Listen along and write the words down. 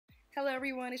Hello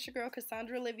everyone, it's your girl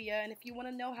Cassandra Olivia, and if you want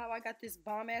to know how I got this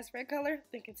bomb ass red color,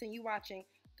 then continue watching.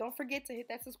 Don't forget to hit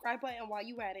that subscribe button while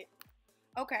you at it.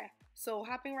 Okay, so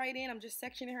hopping right in, I'm just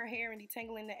sectioning her hair and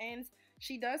detangling the ends.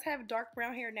 She does have dark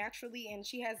brown hair naturally, and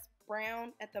she has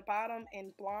brown at the bottom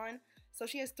and blonde. So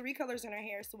she has 3 colors in her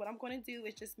hair. So what I'm going to do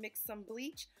is just mix some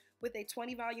bleach with a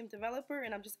 20 volume developer,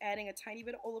 and I'm just adding a tiny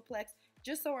bit of Olaplex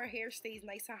just so her hair stays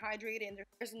nice and hydrated and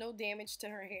there's no damage to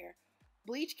her hair.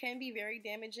 Bleach can be very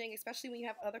damaging, especially when you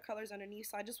have other colors underneath,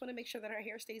 so I just want to make sure that her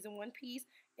hair stays in one piece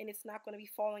and it's not going to be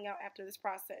falling out after this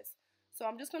process. So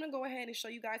I'm just going to go ahead and show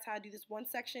you guys how to do this one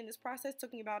section. This process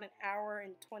took me about an hour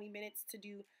and 20 minutes to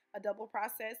do a double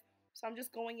process. So I'm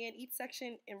just going in. Each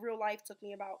section in real life took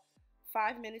me about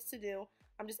 5 minutes to do.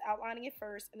 I'm just outlining it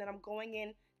first, and then I'm going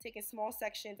in, taking small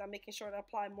sections. I'm making sure to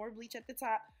apply more bleach at the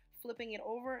top, flipping it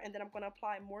over, and then I'm going to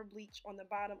apply more bleach on the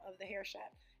bottom of the hair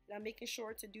shaft. And I'm making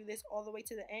sure to do this all the way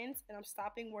to the ends, and I'm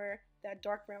stopping where that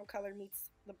dark brown color meets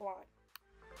the blonde.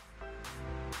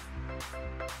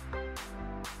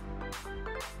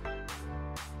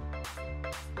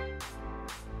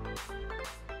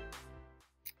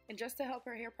 And just to help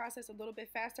her hair process a little bit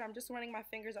faster, I'm just running my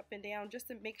fingers up and down just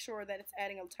to make sure that it's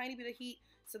adding a tiny bit of heat,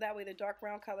 so that way the dark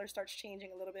brown color starts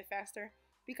changing a little bit faster.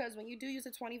 Because when you do use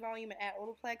a 20 volume and add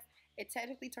Olaplex, it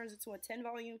technically turns into a 10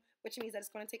 volume, which means that it's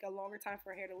going to take a longer time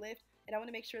for her hair to lift. And I want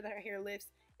to make sure that her hair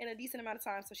lifts in a decent amount of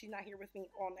time so she's not here with me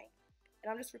all night.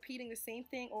 And I'm just repeating the same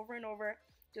thing over and over,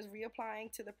 just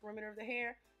reapplying to the perimeter of the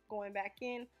hair, going back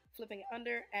in, flipping it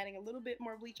under, adding a little bit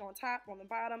more bleach on top, on the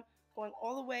bottom, going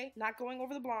all the way, not going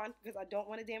over the blonde because I don't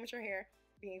want to damage her hair,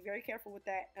 being very careful with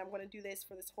that. And I'm going to do this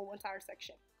for this whole entire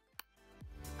section.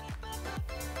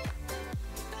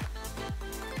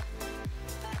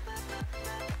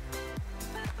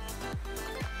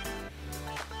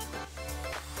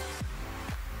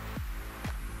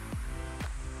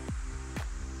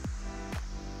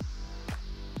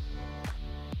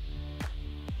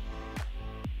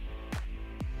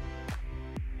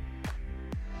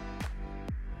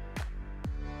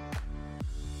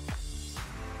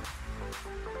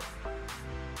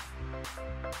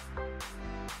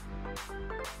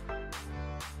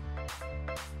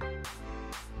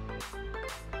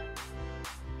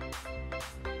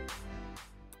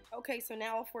 Okay, so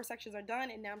now all 4 sections are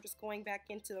done, and now I'm just going back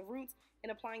into the roots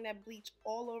and applying that bleach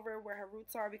all over where her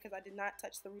roots are because I did not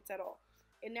touch the roots at all.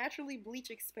 And naturally bleach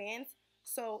expands,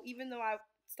 so even though I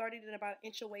started it about an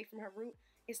inch away from her root,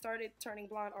 it started turning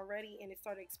blonde already and it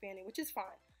started expanding, which is fine.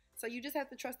 So you just have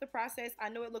to trust the process. I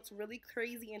know it looks really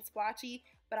crazy and splotchy,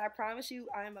 but I promise you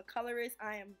I am a colorist.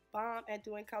 I am bomb at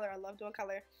doing color. I love doing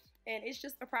color, and it's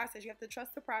just a process. You have to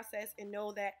trust the process and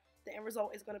know that the end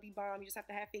result is going to be bomb. You just have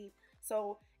to have faith.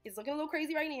 So it's looking a little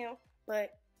crazy right now, but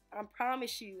I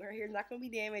promise you her hair is not going to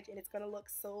be damaged and it's going to look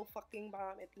so fucking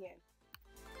bomb at the end.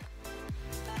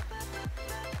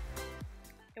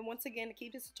 And once again, to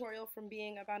keep this tutorial from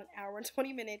being about an hour and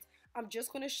 20 minutes, I'm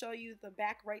just going to show you the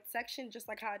back right section just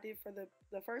like how I did for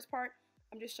the first part.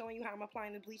 I'm just showing you how I'm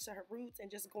applying the bleach to her roots and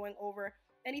just going over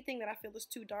anything that I feel is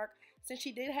too dark. Since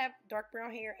she did have dark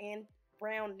brown hair and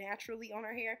brown naturally on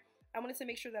her hair, I wanted to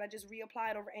make sure that I just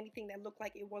reapplied over anything that looked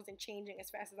like it wasn't changing as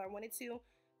fast as I wanted to.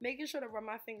 Making sure to run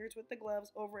my fingers with the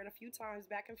gloves over it a few times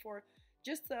back and forth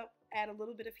just to add a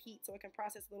little bit of heat so it can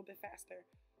process a little bit faster.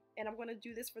 And I'm going to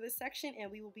do this for this section and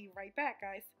we will be right back,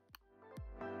 guys.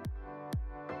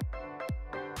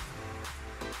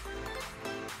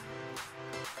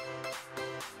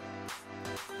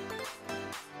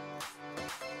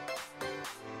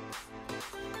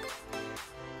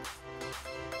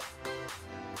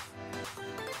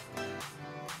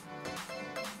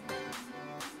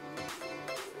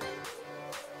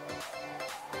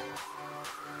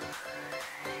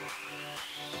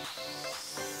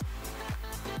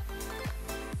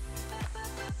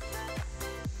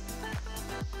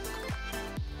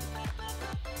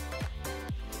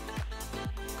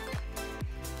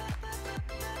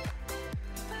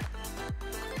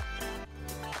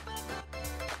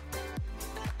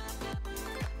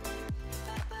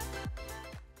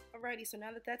 Alrighty, so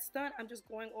now that that's done, I'm just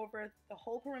going over the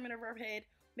whole perimeter of her head,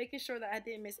 making sure that I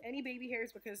didn't miss any baby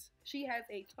hairs because she has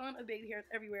a ton of baby hairs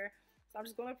everywhere. So I'm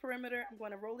just going to perimeter, I'm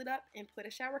going to roll it up and put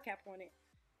a shower cap on it.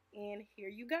 And here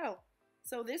you go.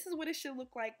 So this is what it should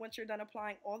look like once you're done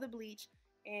applying all the bleach,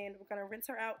 and we're going to rinse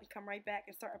her out and come right back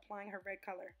and start applying her red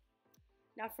color.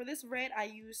 Now for this red, I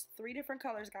used 3 different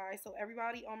colors, guys. So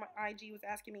everybody on my IG was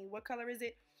asking me, what color is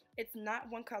it? It's not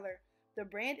one color. The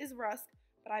brand is Rusk,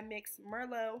 but I mixed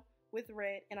Merlot with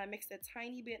red, and I mixed a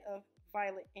tiny bit of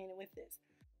violet in with this.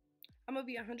 I'm gonna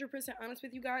be 100% honest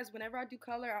with you guys. Whenever I do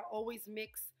color, I always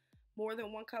mix more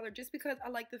than one color just because I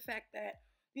like the fact that,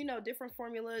 you know, different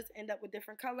formulas end up with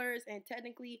different colors, and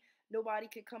technically nobody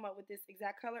could come up with this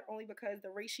exact color only because the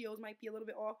ratios might be a little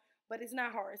bit off, but it's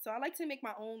not hard. So I like to make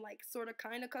my own, like, sort of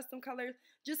kind of custom colors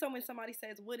just so when somebody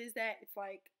says, "What is that?" It's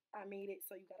like, I made it,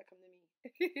 so you gotta come to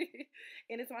me.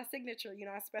 And it's my signature. You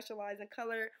know, I specialize in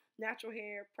color, natural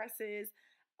hair, presses,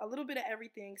 a little bit of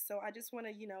everything. So I just want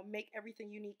to, you know, make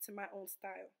everything unique to my own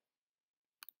style.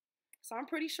 So I'm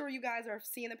pretty sure you guys are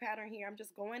seeing the pattern here. I'm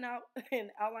just going out and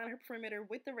outline her perimeter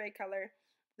with the red color.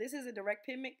 This is a direct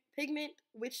pigment,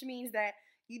 which means that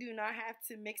you do not have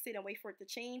to mix it and wait for it to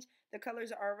change. The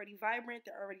colors are already vibrant.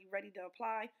 They're already ready to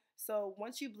apply. So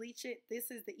once you bleach it, this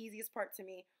is the easiest part to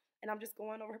me. And I'm just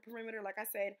going over her perimeter, like I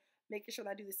said, making sure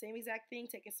that I do the same exact thing,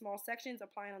 taking small sections,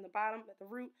 applying on the bottom at the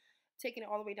root, taking it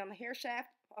all the way down the hair shaft,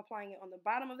 applying it on the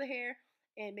bottom of the hair,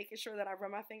 and making sure that I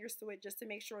run my fingers through it just to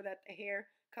make sure that the hair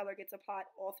color gets applied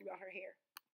all throughout her hair.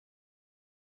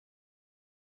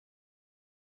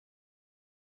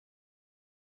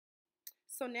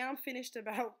 So now I'm finished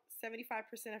about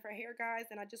 75% of her hair, guys,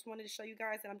 and I just wanted to show you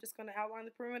guys that I'm just going to outline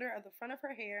the perimeter of the front of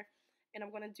her hair, and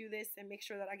I'm going to do this and make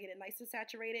sure that I get it nice and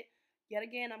saturated. Yet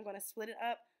again, I'm going to split it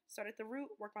up, start at the root,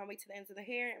 work my way to the ends of the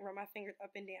hair, and run my fingers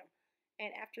up and down.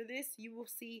 And after this, you will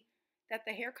see that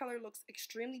the hair color looks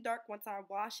extremely dark once I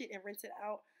wash it and rinse it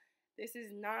out. This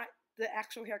is not the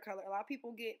actual hair color. A lot of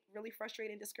people get really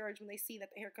frustrated and discouraged when they see that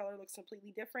the hair color looks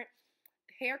completely different.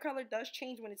 Hair color does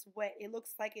change when it's wet. It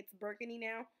looks like it's burgundy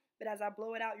now, but as I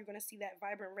blow it out, you're going to see that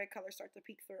vibrant red color start to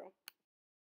peek through.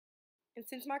 And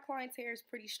since my client's hair is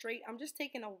pretty straight, I'm just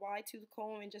taking a wide tooth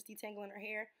comb and just detangling her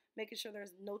hair, making sure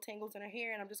there's no tangles in her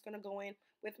hair, and I'm just going to go in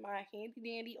with my handy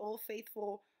dandy old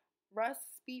faithful Rust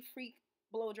Speed Freak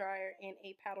blow dryer and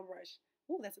a paddle brush.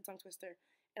 Ooh, that's a tongue twister.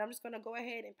 And I'm just going to go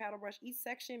ahead and paddle brush each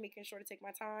section, making sure to take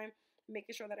my time,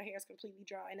 making sure that her hair is completely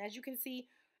dry. And as you can see,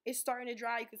 it's starting to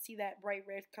dry. You can see that bright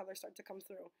red color start to come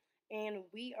through. And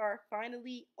we are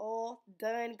finally all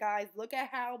done, guys. Look at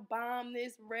how bomb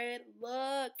this red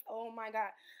looks. Oh my God.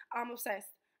 I'm obsessed.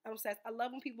 I'm obsessed. I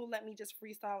love when people let me just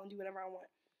freestyle and do whatever I want.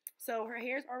 So her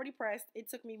hair is already pressed. It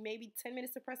took me maybe 10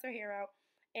 minutes to press her hair out.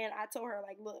 And I told her,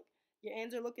 like, look, your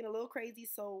ends are looking a little crazy,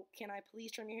 so can I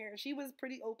please trim your hair? She was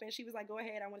pretty open. She was like, go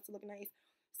ahead. I want it to look nice.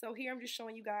 So here I'm just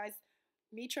showing you guys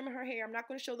me trimming her hair. I'm not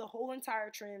going to show the whole entire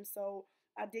trim, so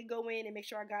I did go in and make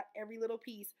sure I got every little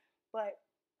piece, but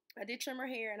I did trim her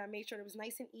hair and I made sure it was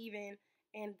nice and even,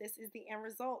 and this is the end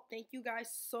result. Thank you guys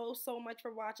so much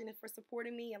for watching and for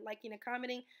supporting me and liking and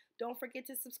commenting. Don't forget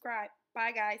to subscribe.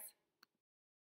 Bye, guys.